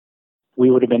we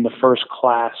would have been the first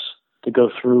class to go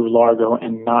through Largo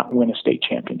and not win a state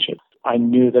championship. I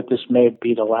knew that this may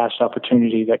be the last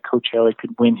opportunity that Coach Haley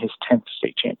could win his 10th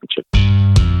state championship.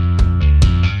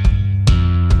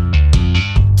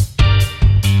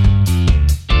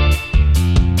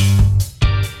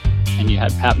 And you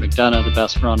had Pat McDonough, the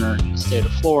best runner in the state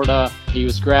of Florida. He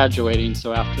was graduating,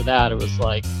 so after that, it was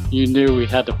like you knew we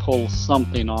had to pull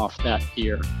something off that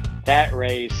year. That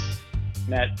race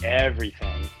meant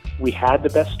everything. We had the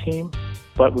best team,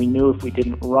 but we knew if we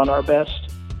didn't run our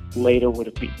best, Lato would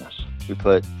have beaten us. We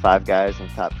put 5 guys in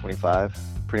the top 25.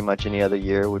 Pretty much any other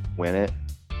year would win it.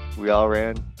 We all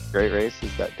ran great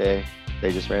races that day.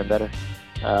 They just ran better.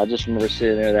 I just remember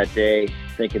sitting there that day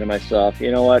thinking to myself,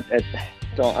 you know what,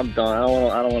 I'm done.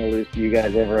 I don't want to lose to you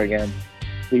guys ever again.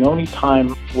 The only time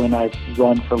when I've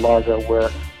run for Largo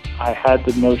where I had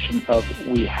the notion of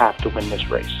we have to win this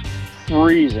race.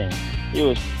 Freezing. It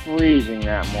was freezing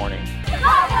that morning.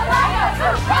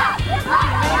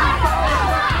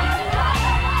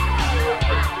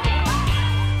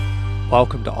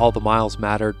 Welcome to All the Miles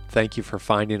Mattered. Thank you for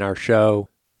finding our show.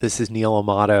 This is Neil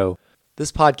Amato.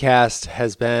 This podcast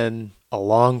has been a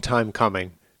long time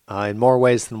coming, in more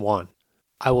ways than one.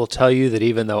 I will tell you that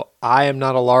even though I am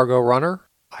not a Largo runner,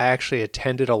 I actually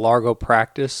attended a Largo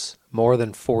practice more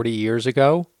than 40 years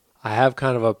ago. I have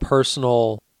kind of a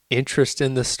personal interest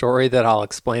in this story that I'll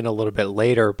explain a little bit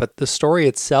later, but the story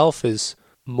itself is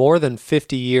more than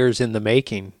 50 years in the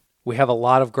making. We have a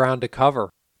lot of ground to cover,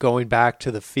 going back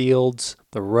to the fields,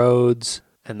 the roads,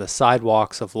 and the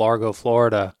sidewalks of Largo,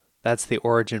 Florida. That's the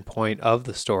origin point of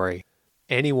the story.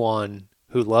 Anyone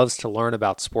who loves to learn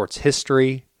about sports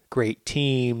history, great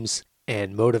teams,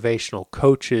 and motivational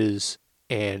coaches,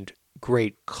 and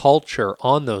great culture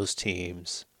on those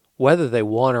teams, whether they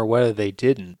won or whether they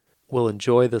didn't, will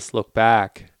enjoy this look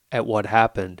back at what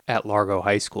happened at Largo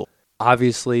High School.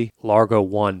 Obviously, Largo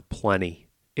won plenty.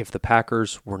 If the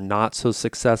Packers were not so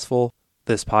successful,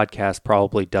 this podcast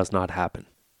probably does not happen.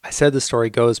 I said the story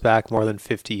goes back more than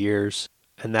 50 years,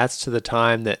 and that's to the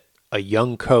time that a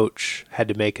young coach had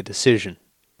to make a decision,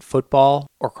 football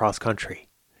or cross country.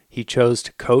 He chose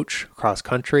to coach cross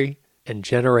country, and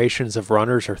generations of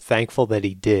runners are thankful that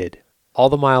he did. All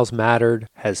the Miles Mattered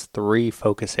has 3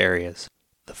 focus areas.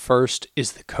 The first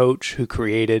is the coach who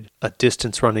created a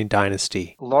distance running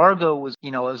dynasty. Largo was,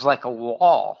 it was like a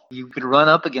wall. You could run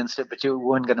up against it, but you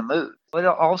weren't going to move. It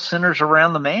all centers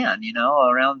around the man,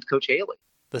 around Coach Haley.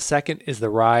 The second is the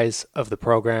rise of the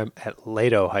program at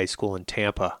Lato High School in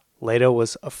Tampa. Lato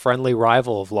was a friendly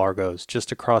rival of Largo's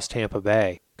just across Tampa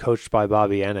Bay, coached by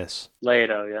Bobby Ennis.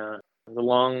 Lato, yeah. The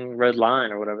long red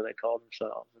line or whatever they called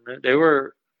themselves. They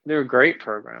were a great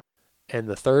program. And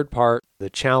the third part, the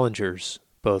challengers,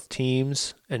 both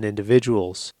teams and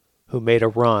individuals who made a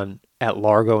run at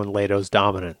Largo and Lato's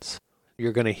dominance.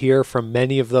 You're going to hear from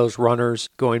many of those runners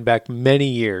going back many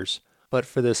years, but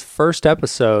for this first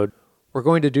episode, we're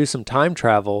going to do some time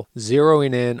travel,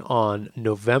 zeroing in on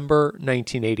November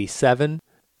 1987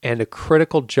 and a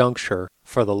critical juncture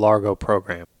for the Largo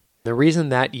program. The reason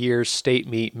that year's state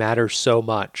meet matters so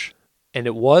much, and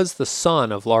it was the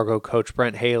son of Largo coach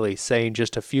Brent Haley saying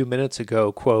just a few minutes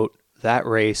ago, quote, "That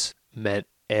race meant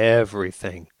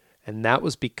everything." And that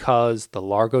was because the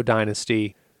Largo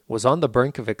dynasty was on the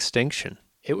brink of extinction.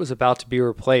 It was about to be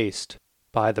replaced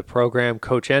by the program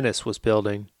Coach Ennis was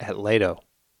building at Lato.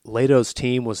 Lato's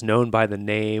team was known by the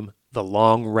name the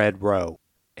Long Red Row,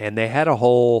 and they had a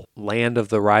whole Land of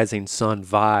the Rising Sun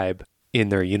vibe in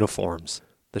their uniforms.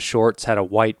 The shorts had a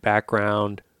white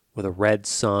background with a red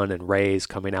sun and rays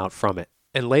coming out from it.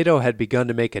 And Lato had begun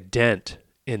to make a dent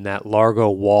in that Largo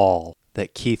wall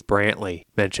that Keith Brantley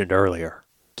mentioned earlier.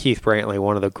 Keith Brantley,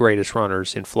 one of the greatest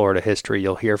runners in Florida history.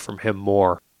 You'll hear from him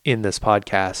more in this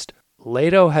podcast.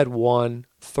 Lato had won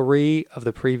 3 of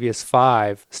the previous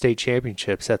 5 state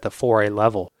championships at the 4A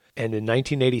level. And in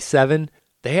 1987,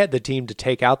 they had the team to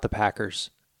take out the Packers,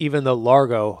 even though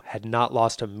Largo had not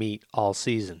lost a meet all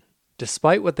season.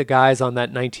 Despite what the guys on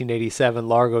that 1987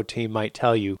 Largo team might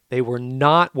tell you, they were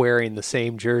not wearing the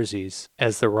same jerseys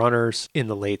as the runners in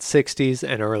the late 60s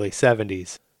and early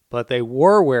 70s, but they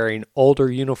were wearing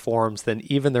older uniforms than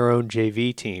even their own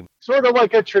JV team. Sort of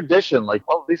like a tradition, like,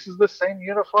 well, this is the same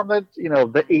uniform that,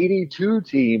 the 82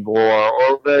 team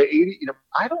or the 80,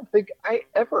 I don't think I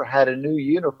ever had a new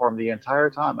uniform the entire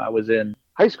time I was in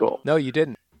high school. No, you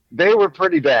didn't. They were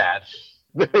pretty bad.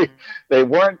 They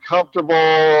weren't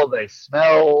comfortable. They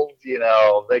smelled,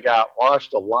 they got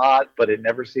washed a lot, but it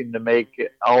never seemed to make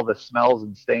all the smells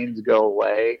and stains go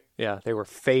away. Yeah, they were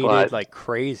faded like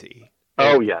crazy.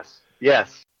 Oh, yes.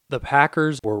 The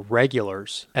Packers were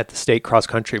regulars at the state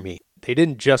cross-country meet. They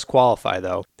didn't just qualify,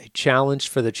 though. They challenged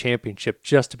for the championship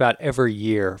just about every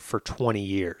year for 20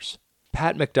 years.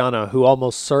 Pat McDonough, who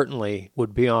almost certainly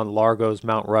would be on Largo's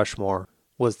Mount Rushmore,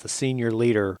 was the senior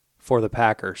leader for the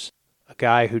Packers, a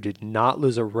guy who did not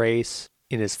lose a race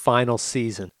in his final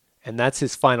season. And that's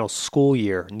his final school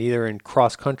year. Neither in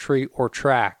cross-country or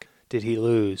track did he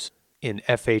lose in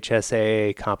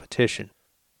FHSAA competition.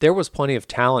 There was plenty of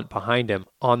talent behind him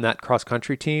on that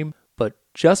cross-country team, but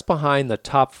just behind the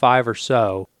top 5 or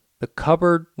so, the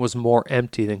cupboard was more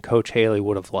empty than Coach Haley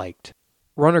would have liked.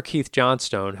 Runner Keith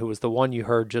Johnstone, who was the one you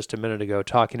heard just a minute ago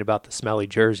talking about the smelly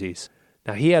jerseys,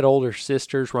 now he had older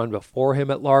sisters run before him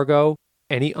at Largo,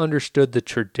 and he understood the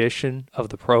tradition of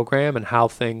the program and how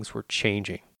things were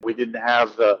changing. We didn't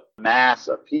have the mass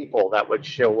of people that would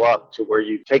show up to where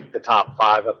you take the top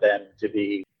 5 of them to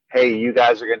be, hey, you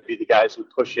guys are going to be the guys who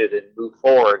push it and move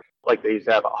forward. Like they used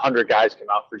to have 100 guys come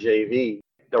out for JV.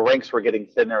 The ranks were getting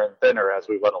thinner and thinner as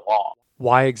we went along.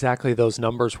 Why exactly those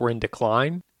numbers were in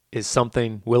decline is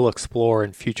something we'll explore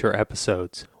in future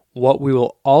episodes. What we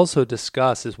will also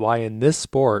discuss is why in this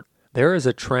sport, there is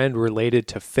a trend related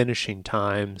to finishing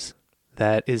times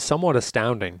that is somewhat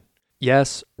astounding.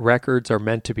 Yes, records are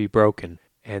meant to be broken,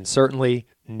 and certainly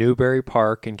Newbury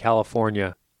Park in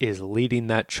California is leading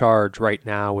that charge right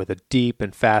now with a deep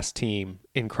and fast team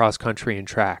in cross country and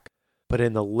track. But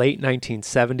in the late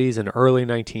 1970s and early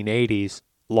 1980s,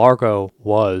 Largo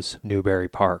was Newbury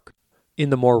Park. In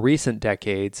the more recent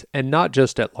decades, and not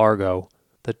just at Largo,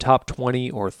 the top 20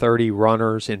 or 30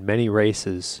 runners in many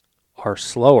races are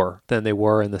slower than they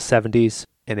were in the 70s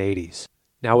and 80s.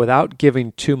 Now, without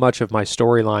giving too much of my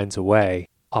storylines away,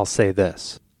 I'll say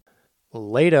this.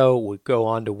 Lato would go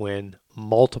on to win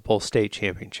multiple state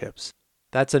championships.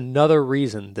 That's another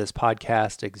reason this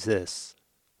podcast exists.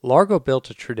 Largo built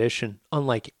a tradition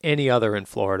unlike any other in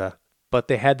Florida, but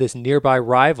they had this nearby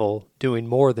rival doing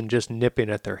more than just nipping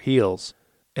at their heels.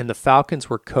 And the Falcons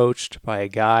were coached by a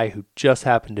guy who just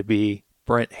happened to be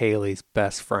Brent Haley's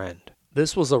best friend.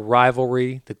 This was a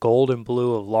rivalry, the gold and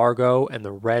blue of Largo and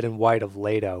the red and white of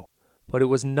Lato. But it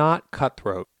was not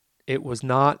cutthroat. It was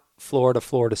not Florida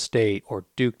State or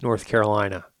Duke, North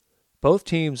Carolina. Both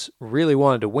teams really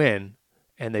wanted to win,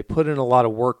 and they put in a lot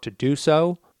of work to do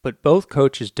so, but both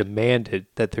coaches demanded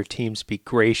that their teams be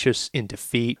gracious in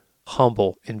defeat,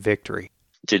 humble in victory.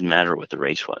 It didn't matter what the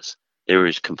race was. There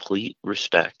was complete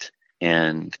respect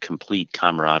and complete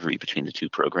camaraderie between the two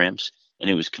programs. And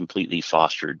it was completely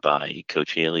fostered by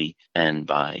Coach Haley and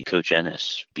by Coach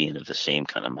Ennis being of the same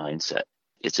kind of mindset.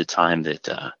 It's a time that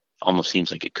almost seems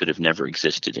like it could have never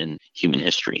existed in human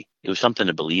history. It was something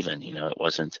to believe in. It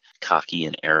wasn't cocky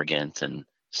and arrogant and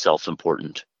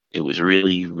self-important. It was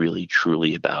really, really,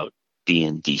 truly about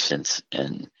being decent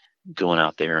and going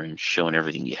out there and showing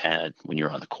everything you had when you're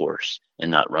on the course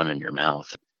and not running your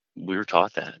mouth. We were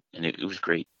taught that, and it was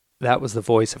great. That was the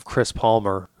voice of Chris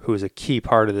Palmer, who is a key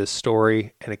part of this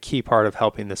story and a key part of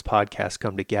helping this podcast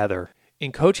come together.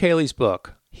 In Coach Haley's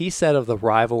book, he said of the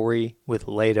rivalry with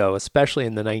Lato, especially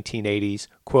in the 1980s,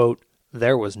 quote,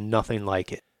 "There was nothing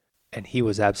like it." And he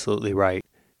was absolutely right.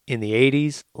 In the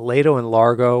 80s, Lato and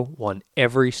Largo won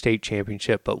every state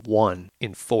championship but one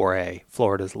in 4A,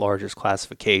 Florida's largest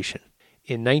classification.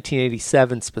 In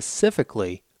 1987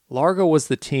 specifically, Largo was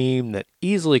the team that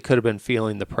easily could have been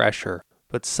feeling the pressure.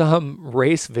 But some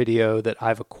race video that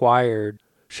I've acquired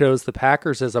shows the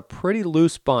Packers as a pretty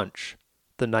loose bunch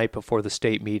the night before the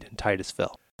state meet in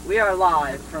Titusville. We are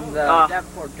live from the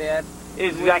Davenport bed. It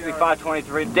is exactly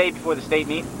 5:23, the day before the state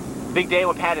meet. Big day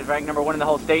when Pat is ranked number 1 in the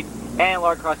whole state, and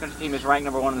Largo cross country team is ranked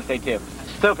number 1 in the state too.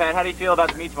 So Pat, how do you feel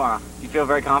about the meet tomorrow? Do you feel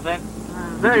very confident?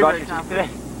 Very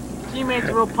confident. Teammates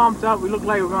are real pumped up. We look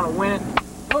like we're going to win it.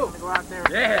 Go out there.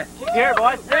 Yeah. Keep here,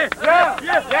 boys. Yeah.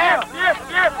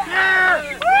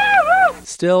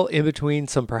 Still, in between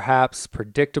some perhaps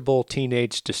predictable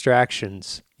teenage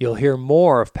distractions, you'll hear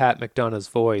more of Pat McDonough's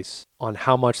voice on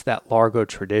how much that Largo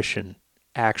tradition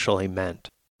actually meant.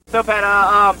 So Pat,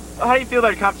 how do you feel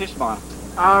about your competition tomorrow?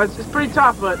 It's pretty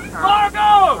tough, but...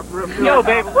 Largo! Yo,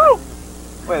 baby. Woo!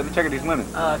 Wait, let me check out these women.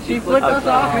 She flicked us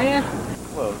off, man.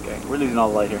 Whoa, okay. We're losing all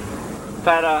the light here.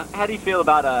 Pat, how do you feel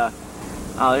about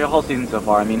your whole season so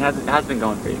far? I mean, how's it been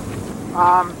going for you?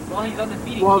 Well, he's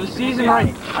undefeated. Well, the season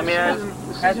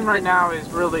right now is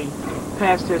really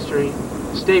past history.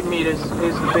 The state meet is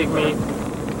the big meet.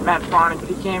 Matt Froning,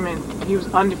 he came in, he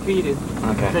was undefeated.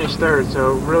 Okay. Finished third,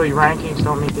 so really rankings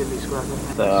don't mean diddly squat.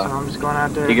 So I'm just going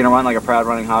out there. You gonna run like a proud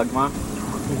running hog tomorrow?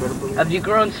 Have you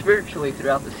grown spiritually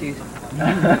throughout the season?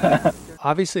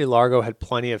 Obviously, Largo had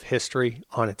plenty of history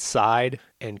on its side,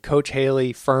 and Coach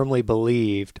Haley firmly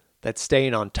believed that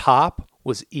staying on top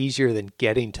was easier than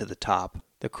getting to the top.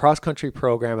 The cross-country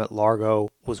program at Largo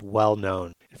was well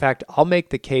known. In fact, I'll make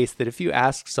the case that if you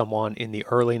ask someone in the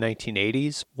early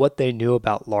 1980s what they knew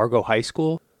about Largo High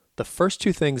School, the first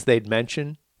two things they'd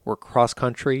mention were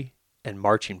cross-country and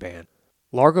marching band.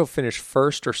 Largo finished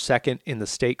first or second in the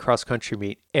state cross-country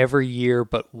meet every year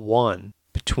but one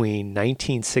between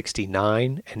 1969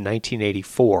 and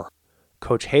 1984.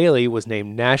 Coach Haley was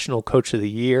named National Coach of the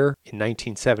Year in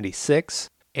 1976,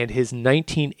 and his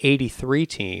 1983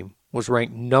 team was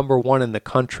ranked number one in the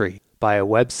country by a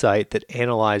website that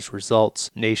analyzed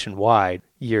results nationwide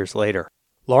years later.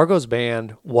 Largo's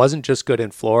band wasn't just good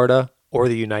in Florida or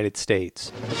the United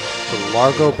States. The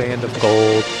Largo Band of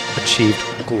Gold achieved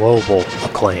global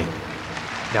acclaim.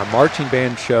 Now, marching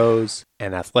band shows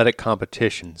and athletic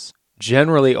competitions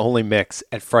generally only mix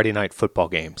at Friday night football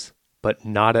games, but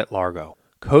not at Largo.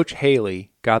 Coach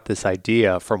Haley got this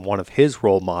idea from one of his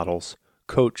role models,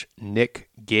 Coach Nick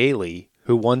Gailey,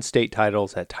 who won state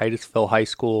titles at Titusville High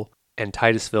School and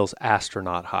Titusville's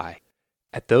Astronaut High.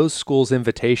 At those schools'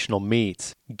 invitational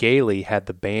meets, Gailey had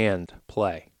the band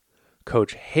play.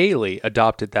 Coach Haley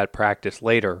adopted that practice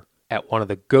later at one of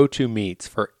the go-to meets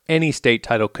for any state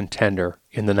title contender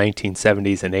in the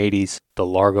 1970s and 80s, the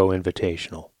Largo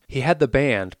Invitational. He had the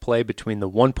band play between the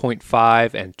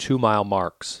 1.5 and 2 mile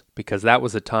marks because that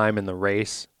was a time in the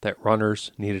race that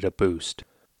runners needed a boost.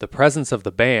 The presence of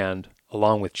the band,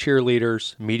 along with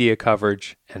cheerleaders, media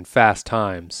coverage, and fast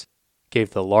times, gave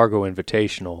the Largo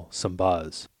Invitational some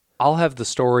buzz. I'll have the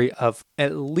story of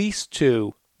at least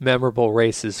 2 memorable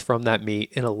races from that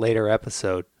meet in a later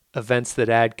episode, events that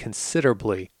add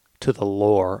considerably to the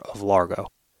lore of Largo.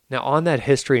 Now, on that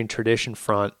history and tradition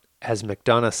front, as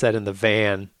McDonough said in the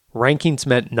van, rankings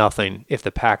meant nothing if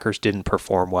the Packers didn't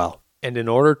perform well. And in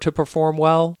order to perform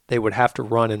well, they would have to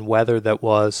run in weather that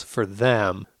was, for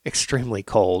them, extremely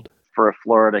cold. For a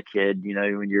Florida kid, you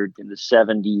know, when you're in the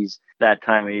 70s that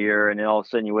time of year, and then all of a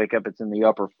sudden you wake up, it's in the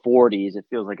upper 40s. It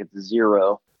feels like it's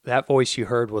 0. That voice you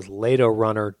heard was Lato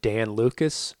runner Dan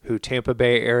Lucas, who Tampa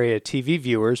Bay area TV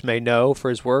viewers may know for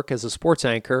his work as a sports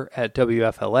anchor at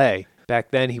WFLA.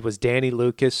 Back then, he was Danny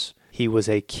Lucas. He was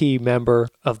a key member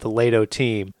of the Lato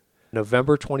team.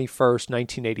 November 21st,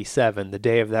 1987, the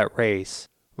day of that race,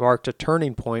 marked a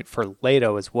turning point for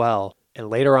Lato as well. And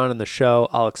later on in the show,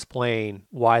 I'll explain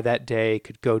why that day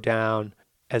could go down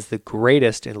as the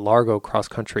greatest in Largo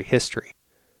cross-country history.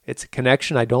 It's a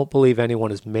connection I don't believe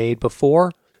anyone has made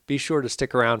before. Be sure to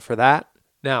stick around for that.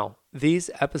 Now, these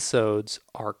episodes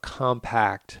are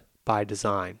compact by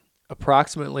design,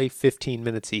 approximately 15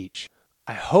 minutes each.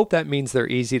 I hope that means they're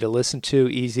easy to listen to,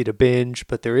 easy to binge,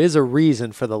 but there is a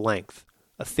reason for the length,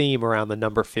 a theme around the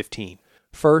number 15.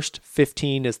 First,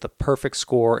 15 is the perfect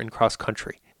score in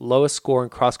cross-country. Lowest score in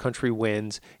cross-country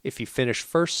wins. If you finish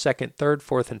first, second, third,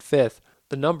 fourth, and fifth,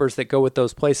 the numbers that go with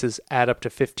those places add up to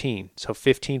 15. So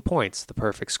 15 points, the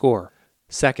perfect score.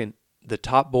 Second, the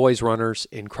top boys runners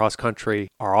in cross-country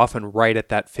are often right at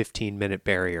that 15-minute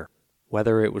barrier.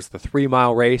 Whether it was the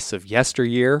 3-mile race of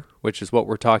yesteryear, which is what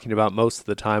we're talking about most of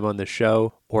the time on this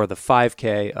show, or the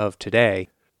 5K of today,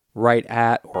 right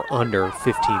at or under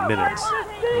 15 minutes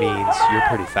means you're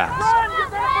pretty fast.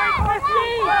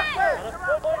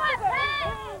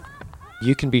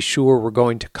 You can be sure we're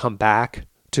going to come back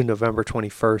to November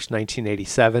 21st,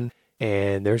 1987,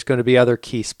 and there's going to be other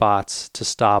key spots to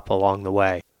stop along the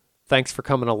way. Thanks for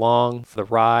coming along for the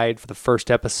ride for the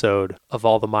first episode of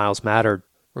All the Miles Mattered.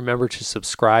 Remember to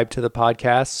subscribe to the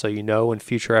podcast so you know when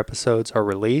future episodes are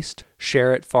released.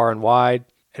 Share it far and wide.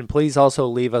 And please also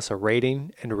leave us a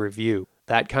rating and a review.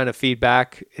 That kind of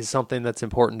feedback is something that's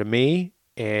important to me.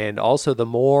 And also, the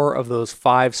more of those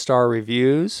 5-star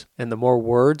reviews and the more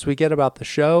words we get about the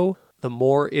show, the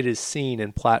more it is seen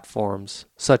in platforms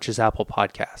such as Apple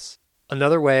Podcasts.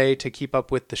 Another way to keep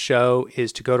up with the show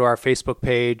is to go to our Facebook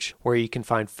page where you can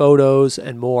find photos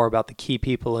and more about the key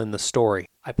people in the story.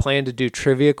 I plan to do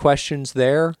trivia questions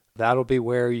there. That'll be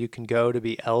where you can go to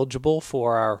be eligible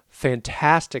for our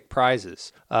fantastic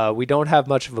prizes. We don't have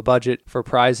much of a budget for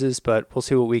prizes, but we'll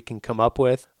see what we can come up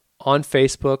with. On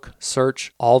Facebook,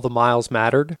 search All the Miles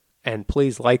Mattered, and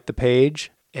please like the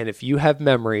page. And if you have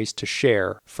memories to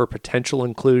share for potential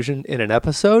inclusion in an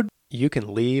episode, you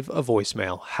can leave a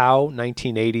voicemail. How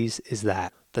 1980s is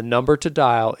that? The number to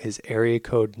dial is area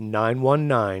code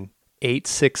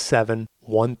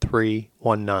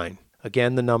 919-867-1319.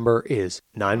 Again, the number is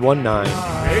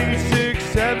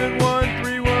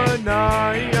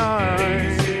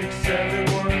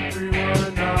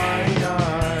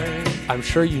 919-867-1319. I'm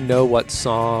sure you know what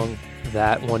song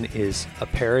that one is a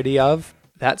parody of.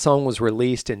 That song was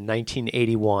released in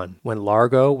 1981 when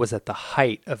Largo was at the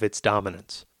height of its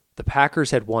dominance. The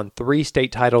Packers had won 3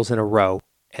 state titles in a row,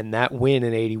 and that win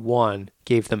in 81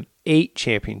 gave them 8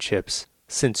 championships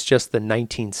since just the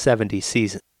 1970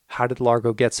 season. How did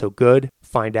Largo get so good?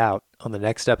 Find out on the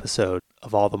next episode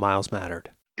of All the Miles Mattered.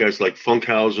 Guys like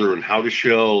Funkhauser and How to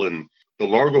Shell, and the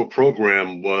Largo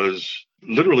program was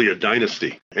literally a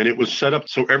dynasty, and it was set up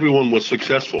so everyone was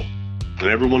successful and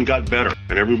everyone got better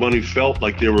and everybody felt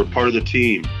like they were part of the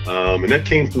team, and that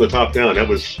came from the top down. That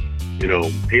was,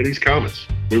 Haley's Comets.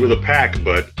 We were the pack,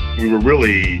 but we were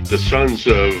really the sons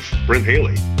of Brent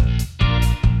Haley.